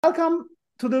Welcome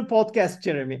to the podcast,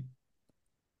 Jeremy.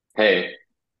 Hey,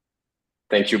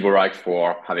 thank you, Burak,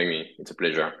 for having me. It's a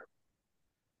pleasure.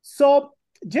 So,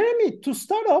 Jeremy, to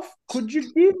start off, could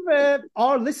you give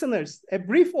our listeners a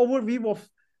brief overview of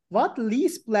what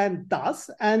Lease Plan does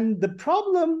and the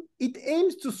problem it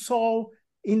aims to solve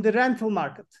in the rental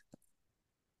market?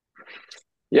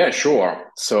 Yeah,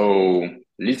 sure. So,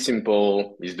 Lease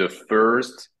Simple is the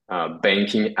first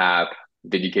banking app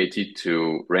dedicated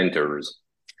to renters.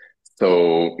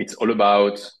 So, it's all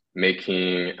about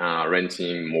making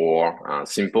renting more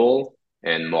simple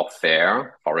and more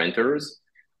fair for renters.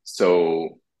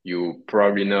 So, you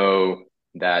probably know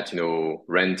that,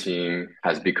 renting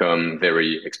has become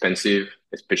very expensive,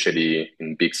 especially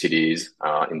in big cities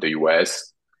in the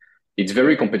US. It's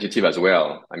very competitive as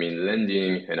well. I mean,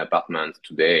 lending an apartment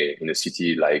today in a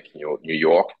city like New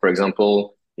York, for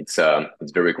example, it's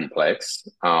very complex,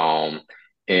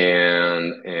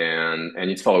 and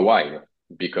it's for a while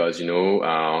because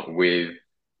with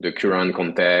the current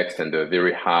context and the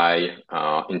very high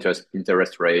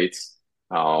interest rates,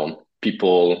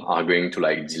 people are going to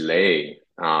like delay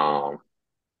the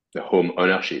home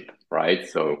ownership, right?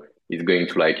 So it's going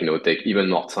to like, take even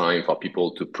more time for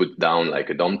people to put down like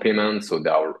a down payment. So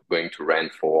they're going to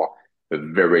rent for a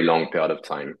very long period of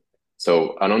time.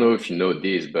 So I don't know if you know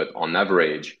this, but on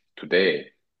average today,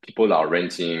 people are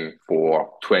renting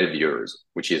for 12 years,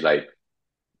 which is like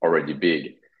already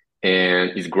big and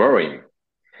it's growing.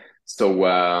 So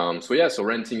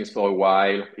renting is for a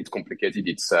while. It's complicated.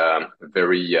 It's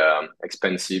very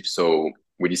expensive. So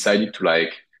we decided to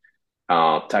like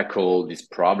tackle this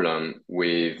problem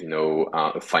with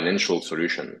a financial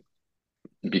solution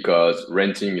because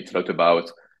renting it's a lot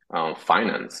about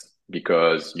finance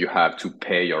because you have to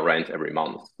pay your rent every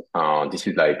month. This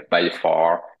is like by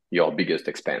far your biggest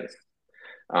expense.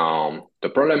 The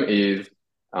problem is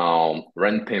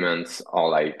rent payments are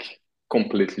like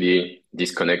completely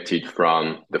disconnected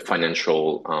from the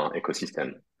financial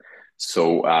ecosystem.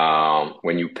 So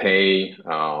when you pay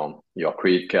your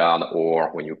credit card or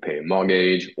when you pay a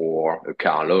mortgage or a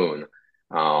car loan,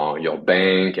 your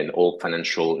bank and all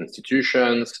financial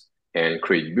institutions and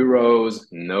credit bureaus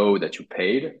know that you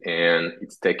paid and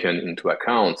it's taken into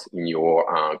account in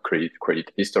your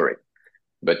credit history.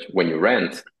 But when you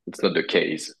rent, it's not the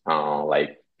case.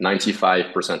 Like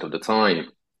 95% of the time,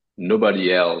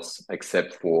 nobody else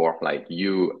except for like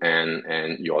you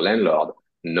and your landlord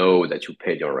know that you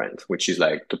paid your rent, which is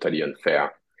like totally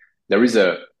unfair. There is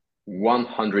a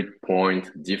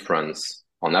 100-point difference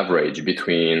on average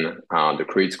between the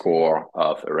credit score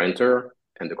of a renter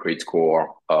and the credit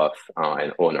score of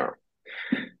an owner.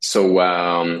 So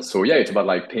yeah, it's about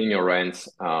like paying your rent,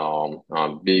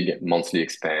 big monthly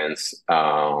expense,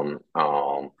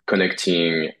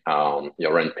 connecting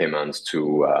your rent payments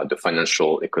to the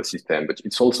financial ecosystem. But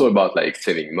it's also about like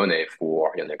saving money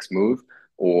for your next move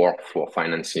or for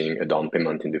financing a down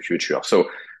payment in the future. So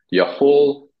your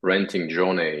whole renting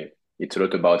journey, it's a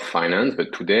lot about finance,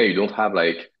 but today you don't have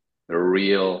like a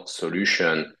real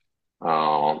solution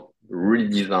uh, really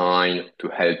designed to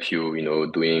help you,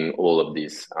 doing all of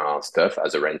this stuff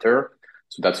as a renter.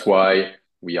 So that's why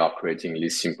we are creating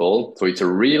Lease Simple. So it's a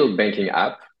real banking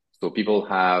app. So people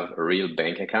have a real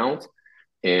bank account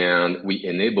and we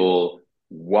enable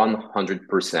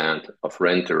 100% of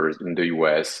renters in the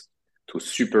US to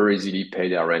super easily pay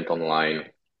their rent online,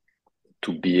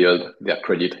 to build their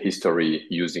credit history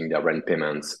using their rent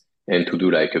payments, and to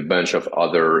do like a bunch of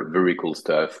other very cool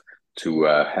stuff to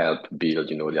help build,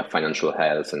 their financial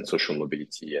health and social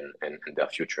mobility and their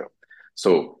future.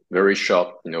 So very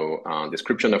short,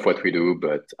 description of what we do,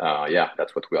 but yeah,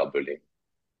 that's what we are building.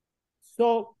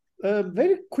 So,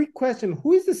 very quick question: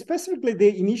 who is specifically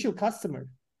the initial customer?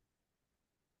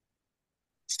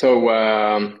 So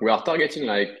we are targeting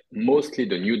like mostly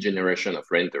the new generation of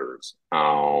renters,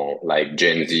 like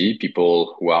Gen Z,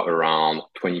 people who are around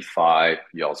 25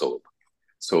 years old.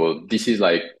 So this is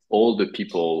like all the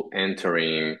people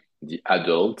entering the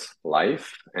adult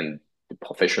life and the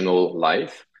professional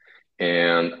life.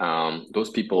 And those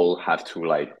people have to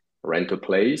like rent a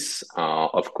place.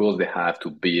 Of course, they have to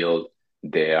build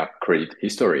their credit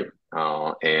history.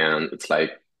 And it's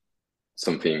like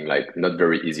something like not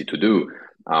very easy to do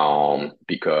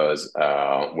because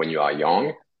when you are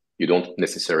young, you don't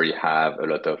necessarily have a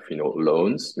lot of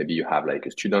loans. Maybe you have like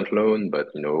a student loan,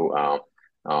 but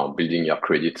building your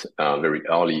credit very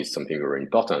early is something very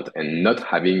important, and not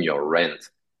having your rent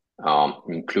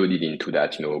included into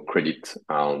that credit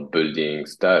building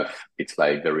stuff, it's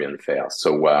like very unfair.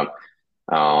 So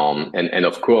and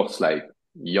of course, like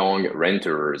young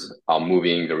renters are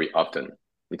moving very often.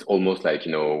 It's almost like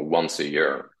once a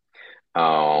year.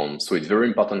 So it's very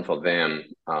important for them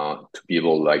to be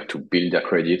able like to build their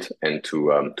credit and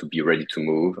to be ready to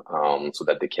move so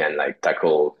that they can like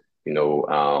tackle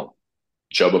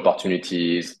job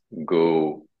opportunities,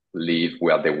 go live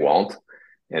where they want,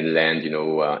 and land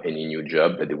any new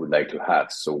job that they would like to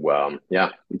have. So yeah,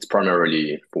 it's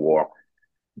primarily for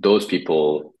those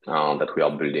people that we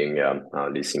are building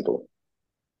Lease Simple.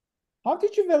 How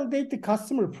did you validate the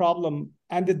customer problem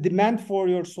and the demand for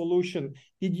your solution?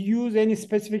 Did you use any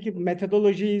specific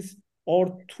methodologies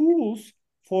or tools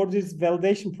for this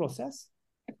validation process?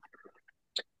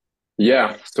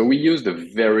 Yeah, so we used a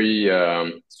very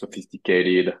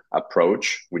sophisticated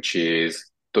approach, which is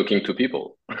talking to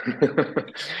people.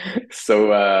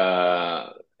 So,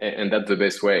 and that's the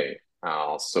best way.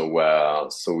 So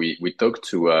we talked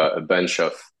to a bunch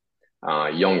of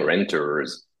young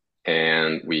renters,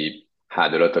 and we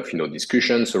had a lot of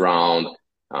discussions around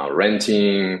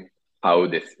renting, how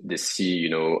they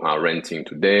see renting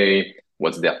today,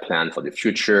 what's their plan for the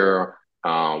future,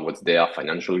 what's their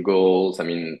financial goals. I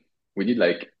mean, we did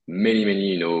like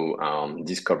many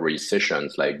discovery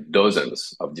sessions, like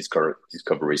dozens of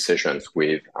discovery sessions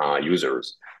with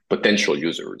potential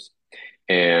users,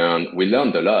 and we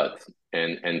learned a lot.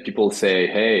 And people say,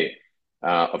 hey,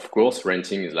 of course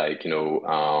renting is like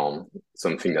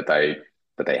something that I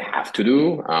have to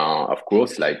do, of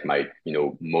course, like my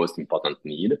most important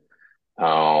need.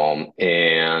 And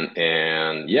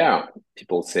yeah,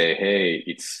 people say, hey,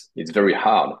 it's very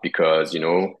hard because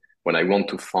when I want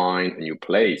to find a new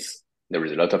place, there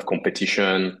is a lot of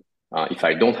competition. If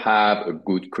I don't have a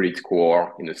good credit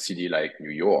score in a city like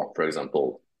New York, for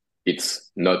example,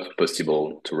 it's not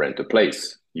possible to rent a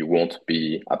place. You won't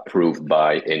be approved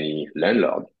by any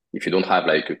landlord. If you don't have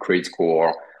like a credit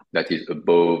score that is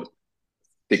above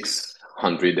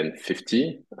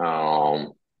 650,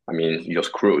 I mean, you're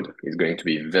screwed. It's going to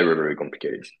be very, very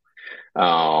complicated.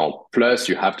 Plus,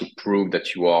 you have to prove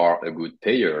that you are a good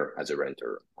payer as a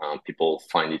renter. People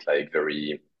find it like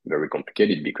very, very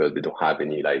complicated because they don't have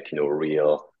any like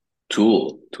real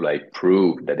tool to like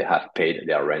prove that they have paid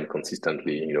their rent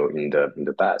consistently, in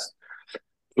the past.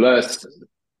 Plus,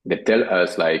 they tell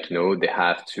us like they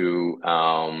have to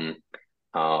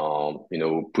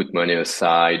put money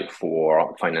aside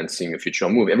for financing a future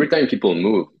move. Every time people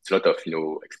move, it's a lot of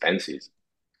expenses.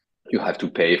 You have to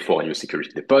pay for a new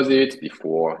security deposit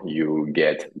before you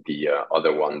get the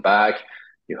other one back.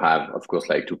 You have, of course,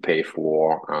 like to pay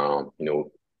for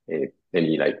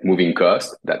any like moving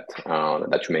cost that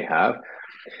you may have.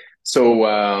 So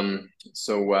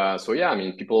yeah, I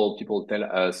mean, people tell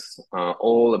us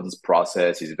all of this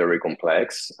process is very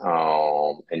complex,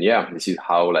 and yeah, this is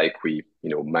how like we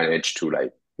manage to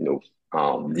like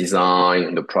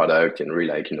design the product and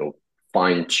really like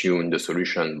fine tune the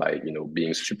solution by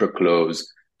being super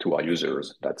close to our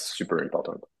users. That's super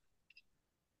important.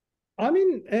 I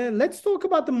mean, let's talk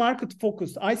about the market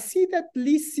focus. I see that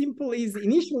Lease Simple is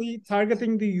initially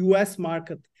targeting the US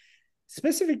market,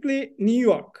 specifically New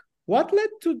York. What led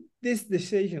to this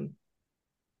decision?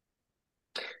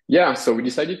 Yeah, so we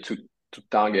decided to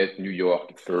target New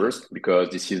York first because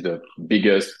this is the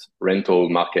biggest rental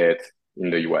market in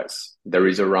the US. There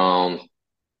is around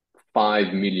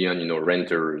 5 million,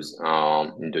 renters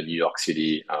in the New York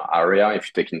City area. If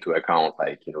you take into account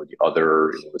like the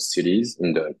other cities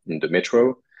in the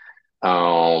metro,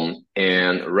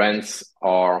 and rents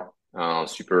are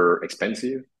super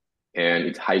expensive and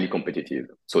it's highly competitive.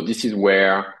 So this is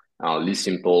where Lease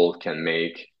Simple can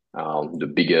make the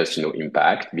biggest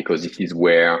impact because this is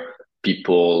where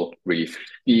people really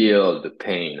feel the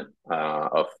pain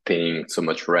of paying so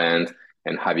much rent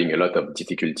and having a lot of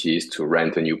difficulties to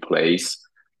rent a new place.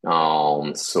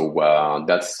 So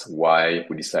that's why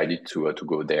we decided to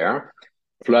go there.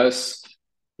 Plus,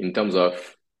 in terms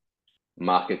of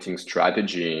marketing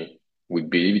strategy, we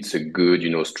believe it's a good,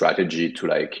 strategy to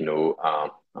like,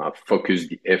 focus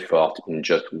the effort in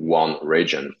just one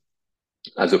region,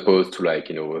 as opposed to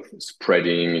like,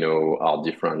 spreading, our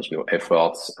different,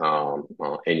 efforts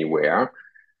anywhere.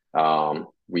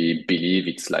 We believe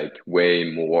it's like way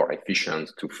more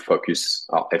efficient to focus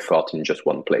our effort in just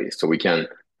one place. So we can,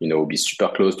 be super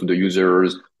close to the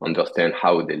users, understand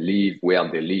how they live, where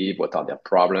they live, what are their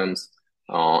problems.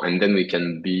 And then we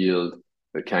can build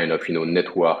a kind of,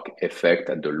 network effect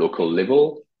at the local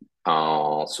level.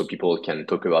 So people can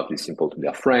talk about this simple to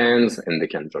their friends and they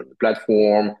can join the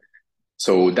platform.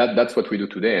 So that's what we do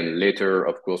today. And later,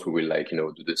 of course, we will like,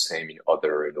 do the same in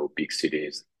other, big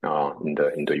cities in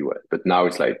the US. But now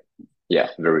it's like, yeah,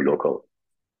 very local.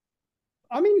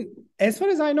 I mean, as far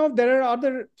as I know, there are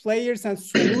other players and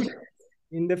solutions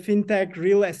in the fintech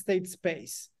real estate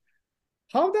space.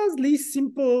 how does Lease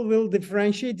Simple will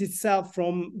differentiate itself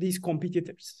from these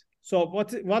competitors? So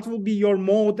what will be your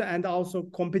mode and also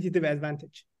competitive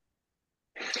advantage?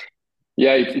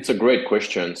 Yeah, it's a great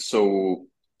question. So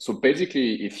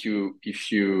basically, if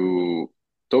you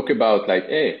talk about like,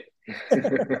 hey,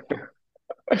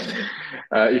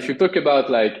 if you talk about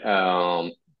like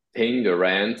paying the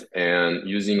rent and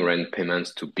using rent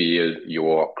payments to build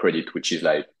your credit, which is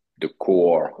like the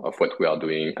core of what we are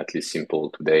doing at Least Simple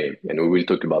today, and we will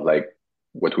talk about like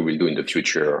what we will do in the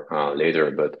future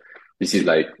later, but this is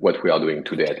like what we are doing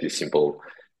today at Least Simple.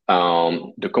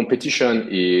 The competition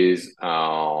is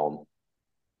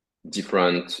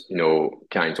different,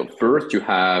 kinds of. First, you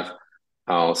have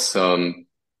some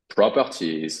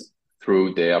properties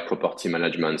through their property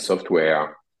management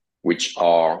software, which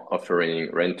are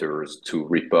offering renters to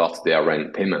report their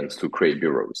rent payments to credit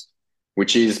bureaus,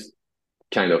 which is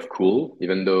kind of cool,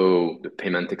 even though the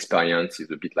payment experience is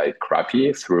a bit like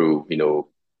crappy through,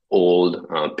 old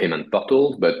payment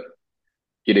portals, but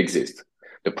it exists.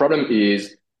 The problem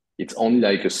is it's only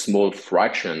like a small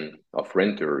fraction of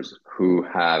renters who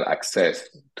have access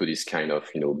to this kind of,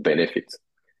 benefit,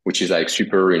 which is like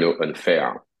super,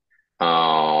 unfair.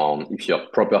 If your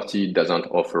property doesn't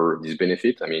offer this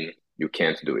benefit, I mean, you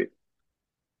can't do it.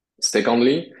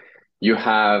 Secondly, you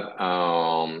have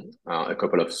a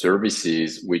couple of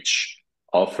services which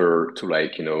offer to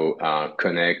like,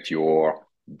 connect your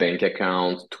bank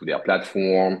account to their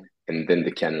platform, and then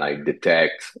they can like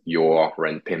detect your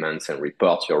rent payments and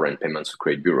report your rent payments to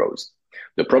credit bureaus.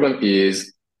 The problem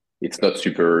is it's not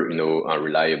super,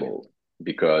 reliable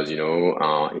because,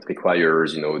 it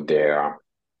requires, their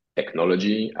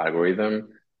technology algorithm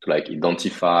to like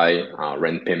identify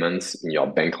rent payments in your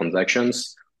bank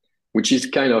transactions, which is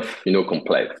kind of,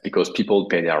 complex because people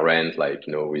pay their rent like,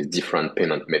 with different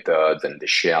payment methods, and they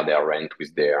share their rent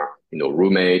with their,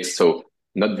 roommates. So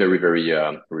not very, very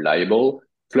reliable.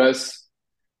 Plus,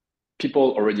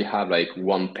 people already have like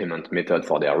one payment method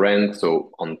for their rent.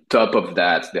 So on top of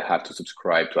that, they have to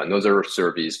subscribe to another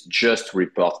service just to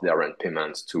report their rent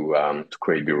payments to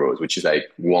credit bureaus, which is like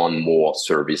one more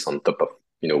service on top of,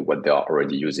 what they are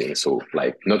already using. So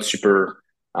like not super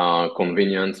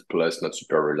convenient, plus not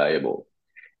super reliable.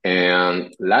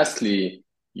 And lastly,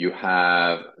 you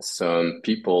have some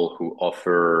people who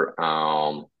offer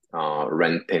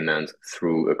rent payment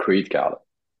through a credit card.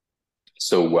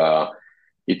 So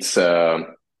it's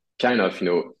kind of,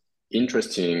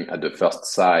 interesting at the first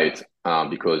sight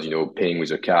because, paying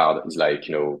with a card is like,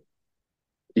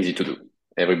 easy to do.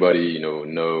 Everybody,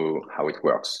 know how it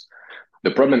works.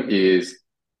 The problem is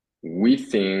we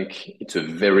think it's a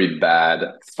very bad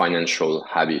financial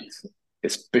habit,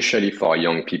 especially for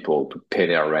young people, to pay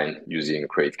their rent using a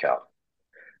credit card.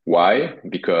 Why?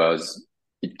 Because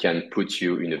it can put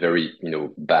you in a very,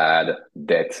 bad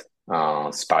debt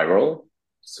spiral.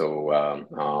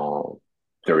 So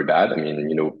very bad. I mean,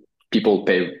 people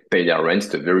pay their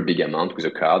rent a very big amount with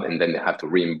a card, and then they have to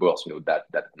reimburse,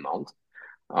 that amount.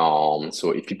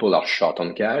 So if people are short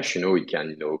on cash, it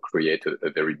can, create a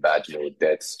very bad,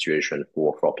 debt situation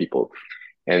for people.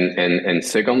 And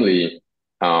secondly,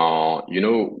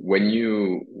 when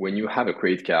you have a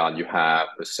credit card, you have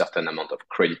a certain amount of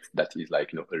credit that is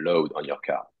like, a load on your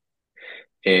card.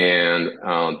 And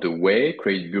the way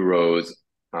credit bureaus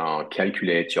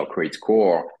calculate your credit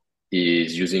score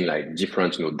is using like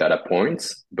different, data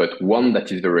points. But one that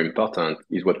is very important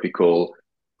is what we call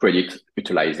credit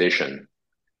utilization,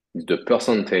 the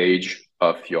percentage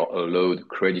of your allowed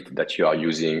credit that you are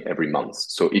using every month.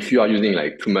 So if you are using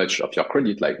like too much of your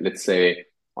credit, like let's say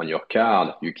on your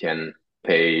card, you can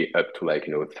pay up to like,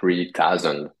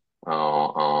 3,000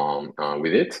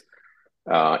 with it.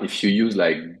 If you use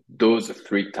like those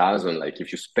 3,000, like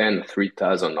if you spend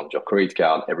 3,000 on your credit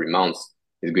card every month,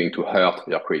 it's going to hurt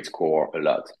your credit score a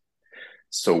lot.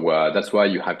 So that's why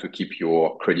you have to keep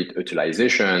your credit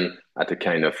utilization at a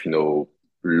kind of,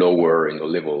 lower,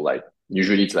 level. Like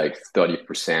usually it's like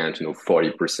 30%,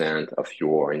 40% of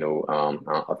your,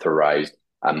 authorized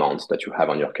amounts that you have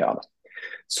on your card.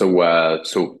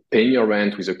 So paying your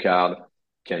rent with a card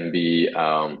can be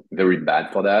very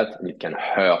bad for that. And it can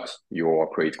hurt your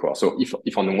credit score. So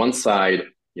if on one side,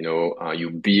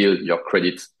 you build your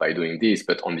credit by doing this,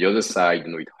 but on the other side,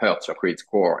 it hurts your credit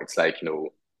score. It's like,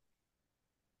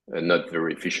 a not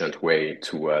very efficient way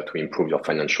to improve your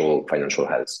financial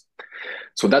health.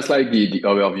 So that's like the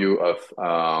overview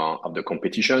of the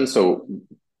competition. So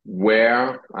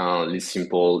where Lease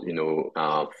Simple,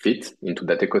 fit into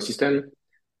that ecosystem,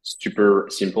 super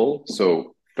simple.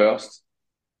 So first,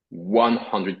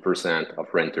 100% of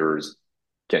renters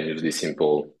can use Lease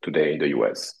Simple today in the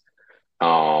US,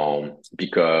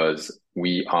 because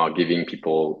we are giving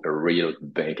people a real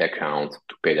bank account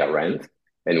to pay their rent,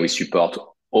 and we support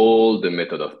all the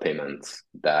method of payments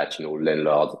that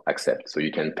landlords accept. So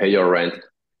you can pay your rent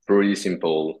pretty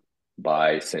simple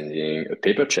by sending a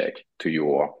paper check to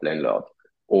your landlord,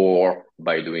 or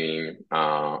by doing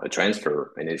a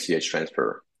transfer, an ACH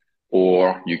transfer,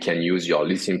 or you can use your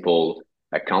Lease Simple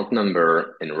account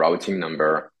number and routing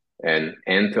number and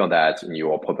enter that in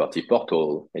your property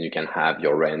portal, and you can have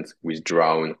your rent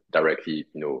withdrawn directly,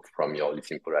 from your Lease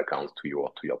Simple account to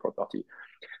your property.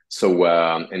 So,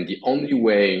 and the only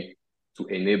way to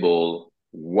enable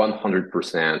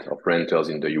 100% of renters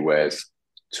in the US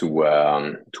to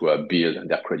build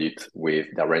their credit with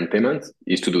their rent payments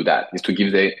is to do that, is to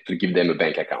give them a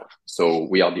bank account. So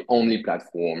we are the only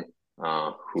platform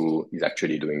who is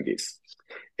actually doing this.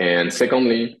 And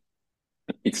secondly,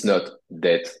 it's not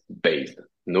debt based.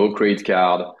 No credit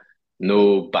card,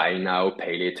 no buy now,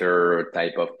 pay later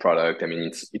type of product. I mean,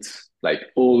 it's like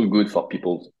all good for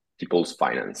people's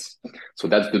finance. So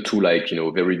that's the two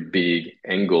very big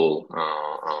angle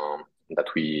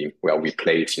where we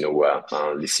place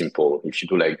Lease Simple. If you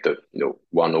do like the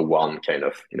 101 kind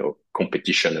of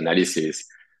competition analysis,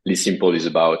 Lease Simple is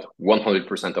about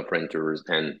 100% of renters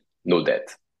and no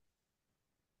debt.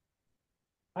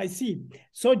 I see.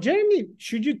 So, Jeremie,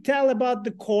 should you tell about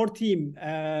the core team?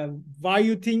 Why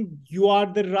you think you are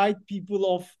the right people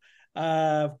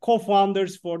of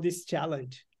co-founders for this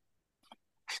challenge?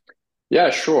 Yeah,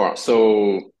 sure.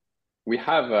 So we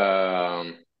have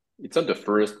it's not the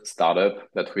first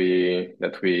startup that we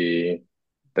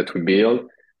build.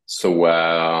 So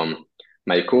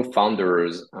my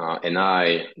co-founders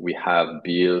and we have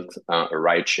built a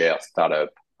rideshare startup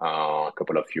a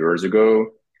couple of years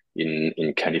ago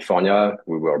in California.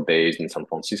 We were based in San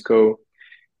Francisco.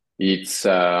 It's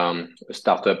a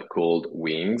startup called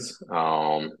Wings.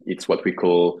 It's what we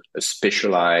call a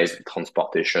specialized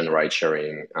transportation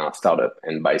ride-sharing startup.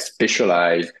 And by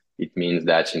specialized, it means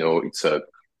that, it's a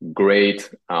great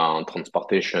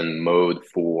transportation mode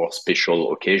for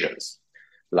special occasions,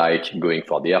 like going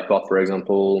for the airport, for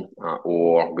example,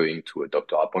 or going to a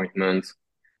doctor appointment.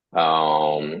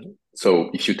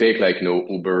 So if you take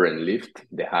Uber and Lyft,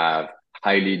 they have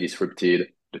highly disrupted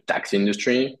the taxi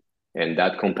industry. And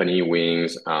that company,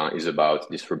 Wings, is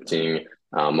about disrupting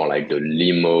more like the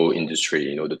limo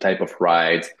industry, the type of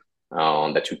rides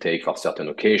that you take for certain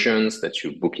occasions that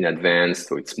you book in advance.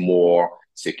 So it's more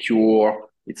secure,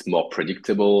 it's more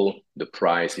predictable. The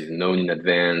price is known in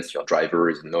advance. Your driver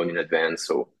is known in advance.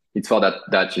 So it's for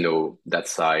that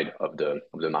side of the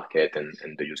market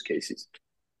and the use cases.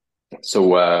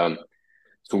 So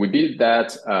so we built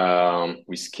that.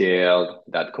 We scaled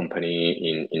that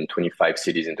company in 25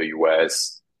 cities in the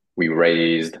US. We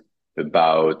raised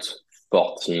about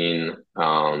 14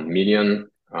 million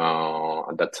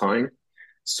at that time.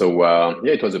 So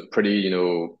yeah, it was a pretty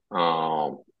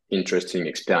interesting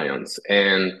experience,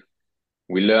 and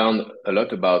we learned a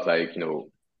lot about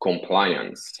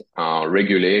compliance,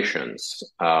 regulations,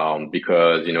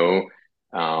 because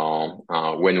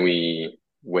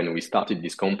when we started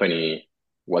this company,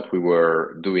 what we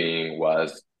were doing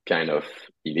was kind of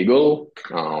illegal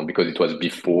because it was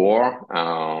before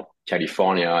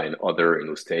California and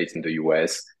other states in the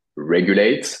US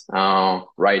regulate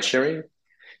ride sharing.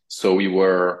 So we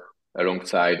were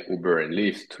alongside Uber and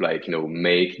Lyft to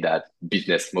make that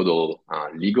business model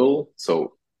legal.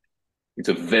 So it's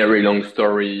a very long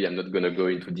story. I'm not gonna go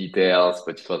into details,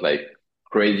 but it was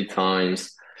crazy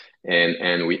times,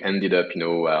 and we ended up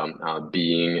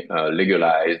being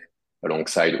legalized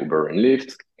alongside Uber and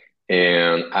Lyft.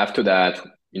 And after that,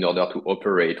 in order to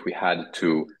operate, we had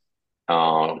to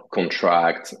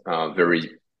contract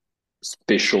very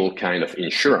special kind of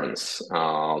insurance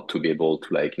to be able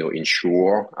to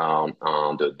insure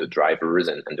the drivers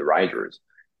and the riders.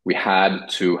 We had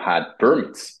to have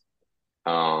permits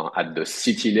at the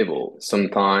city level,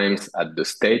 sometimes at the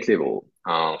state level,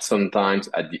 sometimes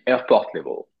at the airport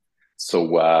level. So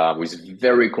with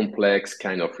very complex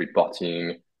kind of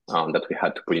reporting that we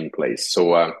had to put in place.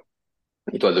 So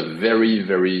it was a very,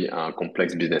 very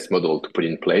complex business model to put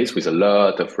in place with a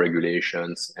lot of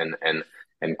regulations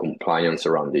and compliance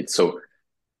around it. So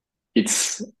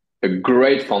it's a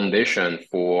great foundation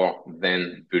for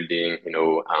then building,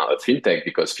 a fintech,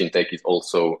 because fintech is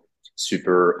also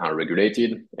super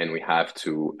regulated, and we have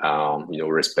to,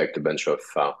 respect a bunch of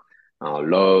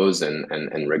laws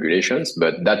and regulations.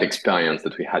 But that experience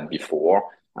that we had before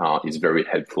is very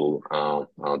helpful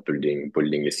building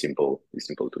Lease Simple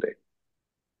today.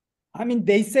 I mean,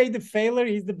 they say the failure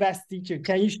is the best teacher.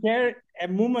 Can you share a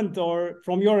moment or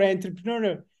from your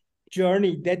entrepreneurial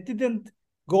journey that didn't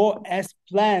go as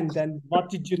planned, and what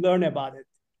did you learn about it?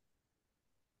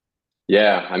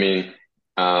 Yeah, I mean,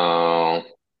 I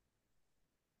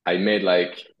made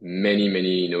like many,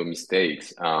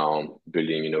 mistakes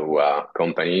building,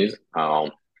 companies.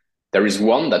 There is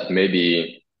one that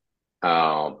maybe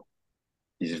uh,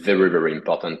 is very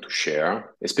important to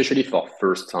share, especially for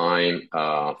first time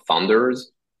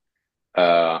founders.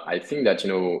 I think that,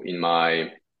 in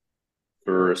my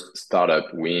first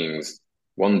startup Wings,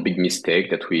 one big mistake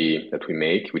that we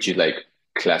make, which is like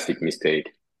classic mistake,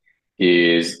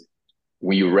 is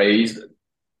we raised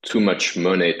too much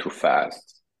money too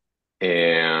fast,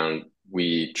 and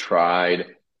we tried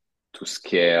to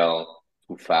scale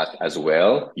too fast as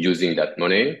well using that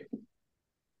money.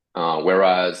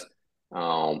 Whereas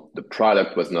the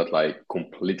product was not like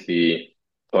completely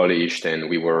polished, and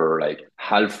we were like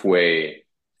halfway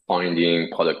finding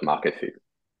product market fit.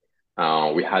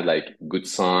 We had like good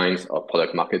signs of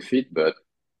product market fit, but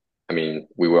I mean,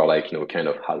 we were like, kind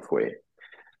of halfway.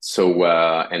 So,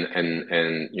 and,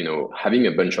 having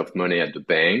a bunch of money at the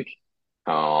bank,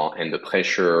 and the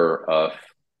pressure of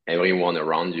everyone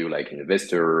around you, like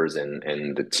investors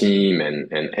and the team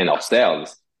and ourselves,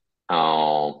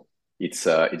 uh,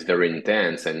 it's very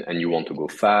intense, and you want to go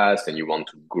fast and you want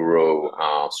to grow,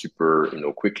 super,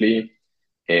 quickly.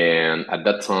 And at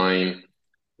that time,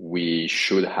 we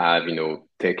should have,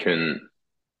 taken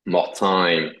more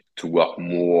time to work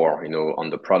more, on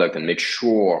the product and make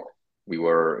sure we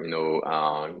were,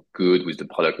 good with the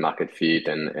product market fit,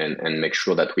 and make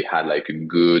sure that we had like a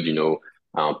good,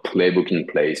 playbook in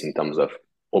place in terms of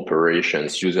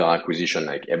operations, user acquisition,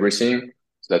 like everything,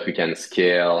 so that we can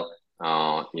scale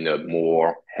in a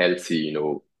more healthy,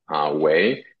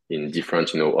 way in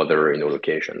different, other,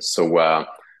 locations.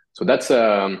 So that's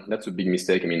a big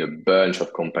mistake. I mean, a bunch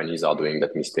of companies are doing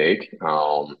that mistake.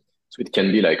 So it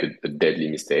can be like a deadly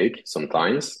mistake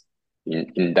sometimes.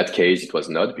 In that case, it was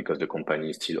not, because the company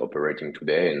is still operating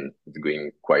today and it's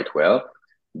going quite well.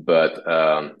 But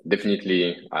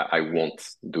definitely, I won't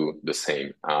do the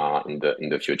same in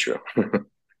the future.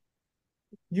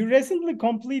 You recently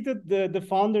completed the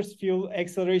Founders Fuel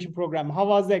Acceleration Program. How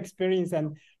was the experience,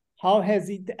 and how has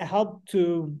it helped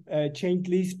to change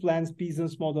Lease Plan's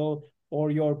business model or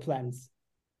your plans?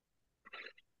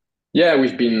 Yeah,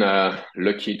 we've been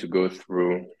lucky to go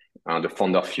through the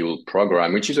Founder Fuel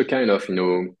program, which is a kind of,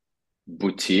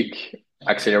 boutique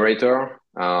accelerator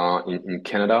in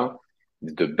Canada.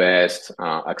 It's the best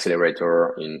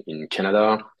accelerator in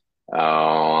Canada.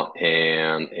 And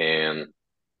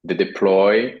they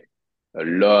deploy a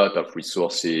lot of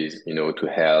resources, to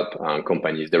help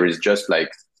companies. There is just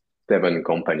like 7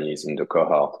 companies in the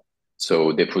cohort.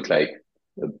 So they put like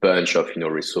a bunch of,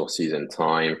 resources and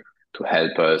time to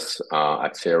help us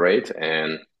accelerate.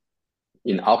 And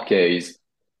in our case,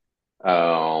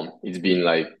 it's been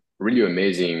like really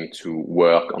amazing to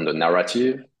work on the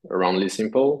narrative around Lease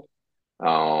Simple.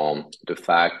 The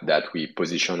fact that we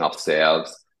position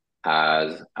ourselves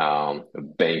as a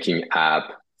banking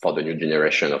app for the new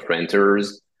generation of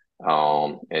renters,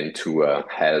 and to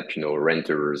help,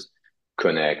 renters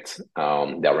connect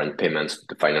their rent payments to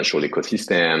the financial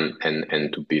ecosystem,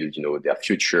 and to build, their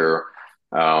future.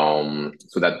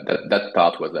 So that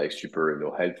part was like super,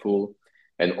 helpful.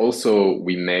 And also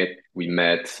we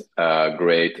met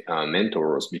great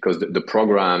mentors, because the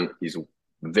program is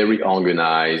very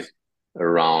organized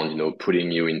around,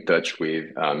 putting you in touch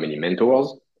with many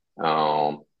mentors,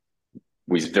 um,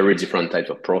 with very different types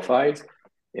of profiles.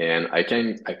 And I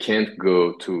can't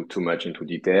go too much into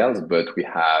details, but we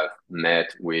have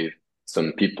met with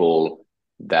some people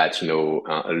that,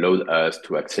 allowed us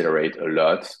to accelerate a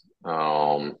lot,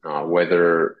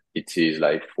 whether it is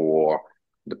like for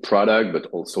the product, but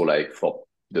also like for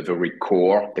the very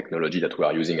core technology that we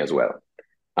are using as well.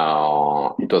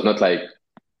 It was not like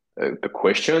a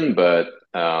question, but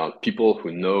people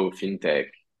who know fintech,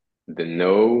 they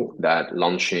know that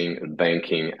launching a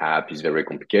banking app is very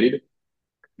complicated,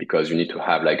 because you need to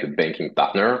have like a banking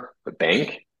partner, a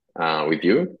bank, with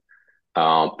you.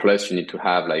 Plus, you need to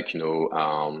have like,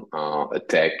 a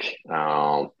tech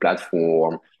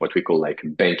platform, what we call like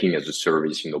banking as a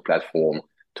service, platform,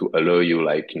 to allow you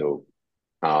like,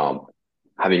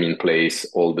 having in place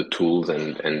all the tools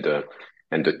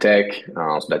and the tech,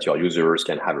 so that your users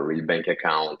can have a real bank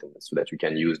account, and so that you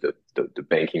can use the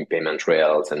banking payment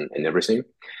rails and everything.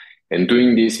 And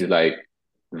doing this is like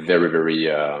very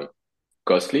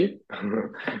costly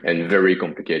and very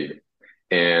complicated.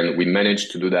 And we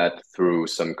managed to do that through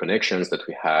some connections that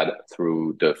we had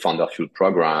through the Founder Fuel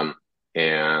program.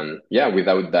 And yeah,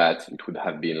 without that, it would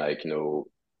have been like,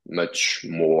 much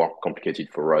more complicated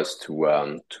for us to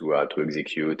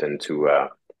execute and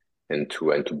and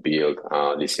to build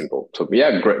this simple. So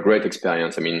yeah, great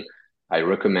experience. I mean, I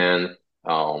recommend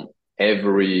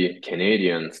every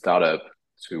Canadian startup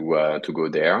to go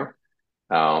there.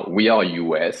 We are a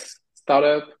US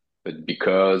startup, but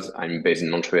because I'm based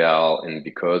in Montreal and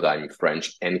because I'm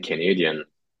French and Canadian,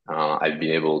 I've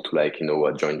been able to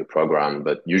join the program.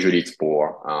 But usually it's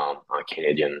for a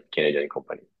Canadian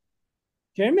company.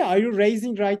 Jeremie, are you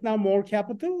raising right now more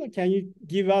capital? Can you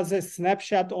give us a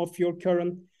snapshot of your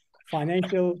current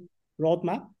financial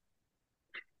roadmap?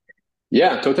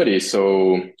 Yeah, totally.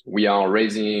 So we are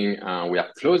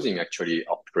closing actually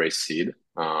our pre-seed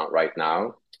right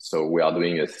now. So we are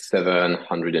doing a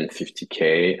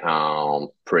 750K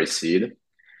pre-seed.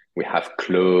 We have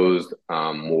closed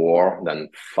more than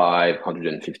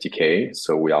 550K.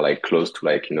 So we are close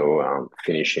to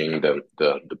finishing the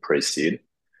pre-seed.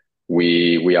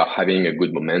 We are having a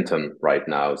good momentum right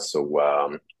now.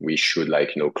 So we should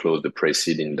close the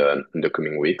pre-seed in the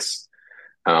coming weeks.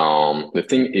 The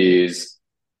thing is,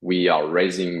 we are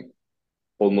raising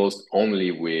almost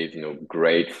only with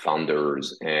great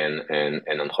founders and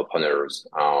entrepreneurs,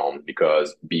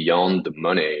 because beyond the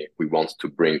money, we want to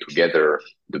bring together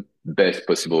the best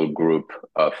possible group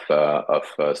of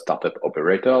startup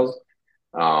operators,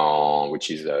 which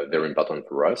is very important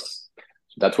for us.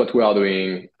 So that's what we are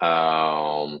doing,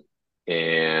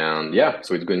 and yeah,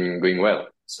 so it's going well.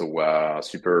 So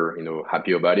super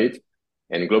happy about it.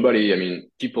 And globally, I mean,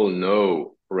 people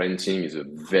know renting is a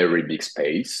very big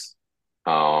space.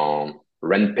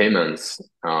 Rent payments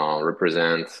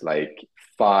represent like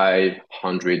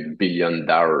 $500 billion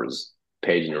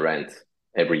paid in rent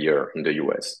every year in the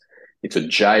US. It's a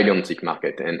gigantic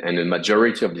market, and the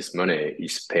majority of this money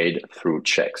is paid through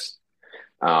checks.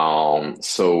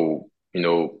 So,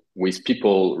 with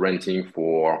people renting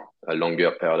for a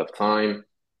longer period of time,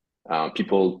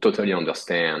 people totally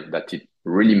understand that it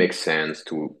really makes sense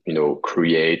to,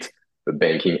 create a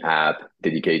banking app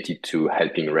dedicated to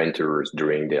helping renters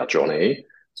during their journey.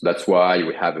 So that's why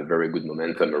we have a very good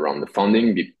momentum around the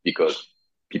funding, because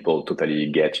people totally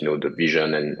get, the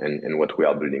vision and what we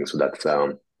are building. So that's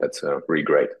really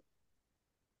great.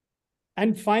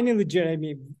 And finally,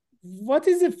 Jeremie, what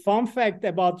is a fun fact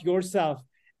about yourself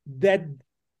that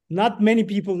not many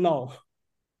people know?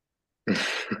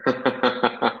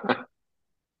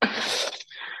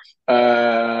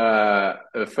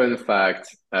 A fun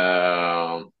fact.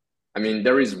 I mean,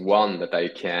 there is one that I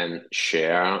can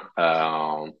share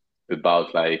about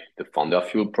the Founder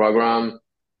Fuel program,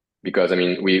 because I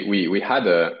mean, we had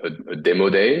a demo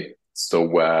day.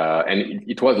 So and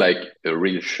it was like a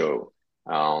real show.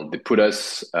 They put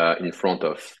us in front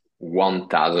of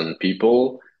 1,000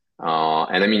 people,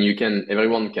 and I mean,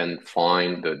 everyone can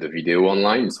find the video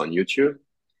online. It's on YouTube,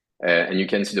 and you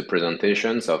can see the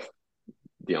presentations of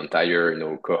the entire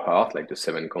cohort, like the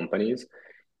 7 companies,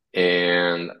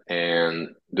 and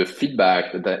the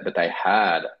feedback that I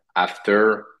had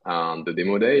after the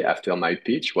demo day, after my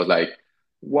pitch, was like,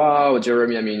 wow,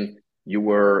 Jeremie, I mean, you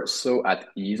were so at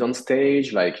ease on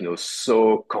stage,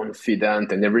 so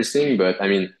confident and everything, but I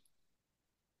mean,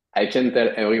 I can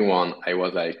tell everyone I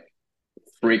was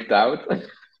freaked out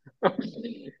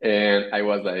and I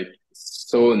was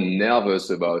so nervous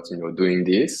about doing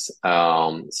this.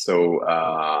 So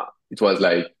it was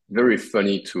very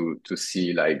funny to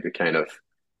see the kind of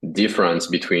difference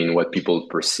between what people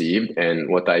perceived and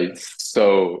what I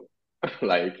saw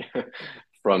like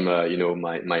from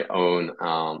my own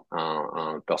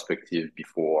perspective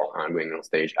before going on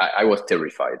stage. I was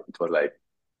terrified. It was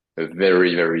a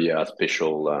very very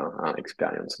special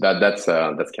experience. That's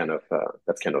kind of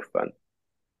fun.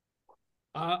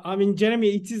 I mean,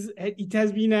 Jeremie, it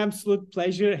has been an absolute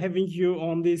pleasure having you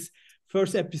on this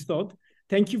first episode.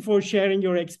 Thank you for sharing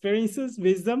your experiences,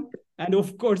 wisdom, and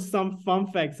of course, some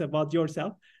fun facts about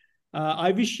yourself.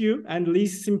 I wish you and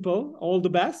Lease Simple all the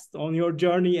best on your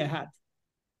journey ahead.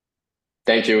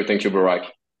 Thank you,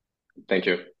 Barak. Thank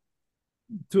you.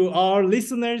 To our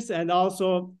listeners, and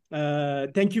also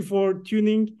thank you for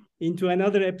tuning into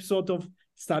another episode of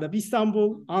Startup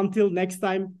Istanbul. Until next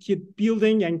time, keep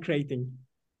building and creating.